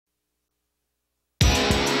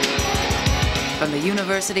from the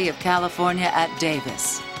University of California at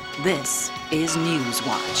Davis, this is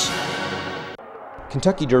Newswatch.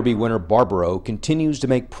 Kentucky Derby winner Barbaro continues to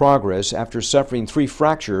make progress after suffering 3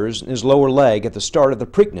 fractures in his lower leg at the start of the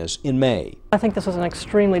Preakness in May. I think this was an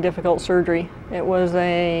extremely difficult surgery. It was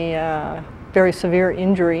a very severe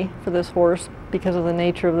injury for this horse because of the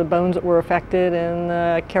nature of the bones that were affected and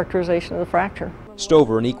the characterization of the fracture.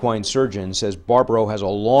 Stover, an equine surgeon, says Barbaro has a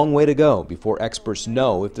long way to go before experts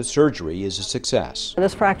know if the surgery is a success.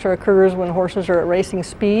 This fracture occurs when horses are at racing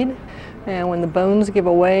speed, and when the bones give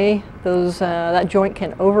away, that joint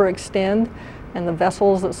can overextend, and the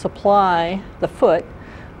vessels that supply the foot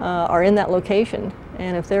are in that location.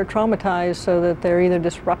 And if they're traumatized so that they're either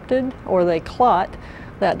disrupted or they clot,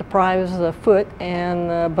 that deprives the foot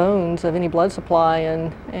and the bones of any blood supply,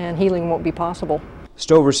 and healing won't be possible.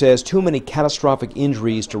 Stover says too many catastrophic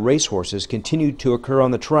injuries to racehorses continue to occur on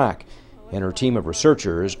the track, and her team of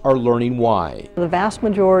researchers are learning why. The vast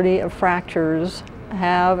majority of fractures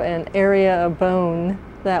have an area of bone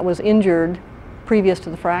that was injured previous to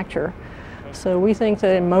the fracture. So we think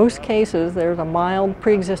that in most cases there's a mild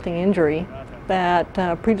pre-existing injury that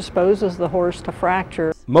predisposes the horse to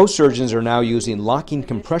fracture. Most surgeons are now using locking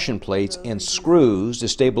compression plates and screws to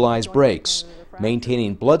stabilize brakes.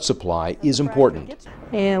 Maintaining blood supply is important.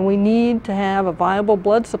 And we need to have a viable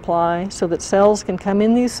blood supply so that cells can come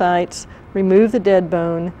in these sites, remove the dead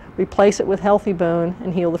bone, replace it with healthy bone,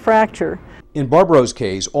 and heal the fracture. In Barbaro's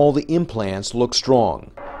case, all the implants look strong.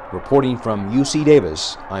 Reporting from UC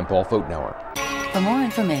Davis, I'm Paul Fotenauer. For more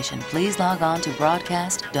information, please log on to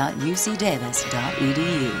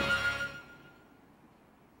broadcast.ucdavis.edu.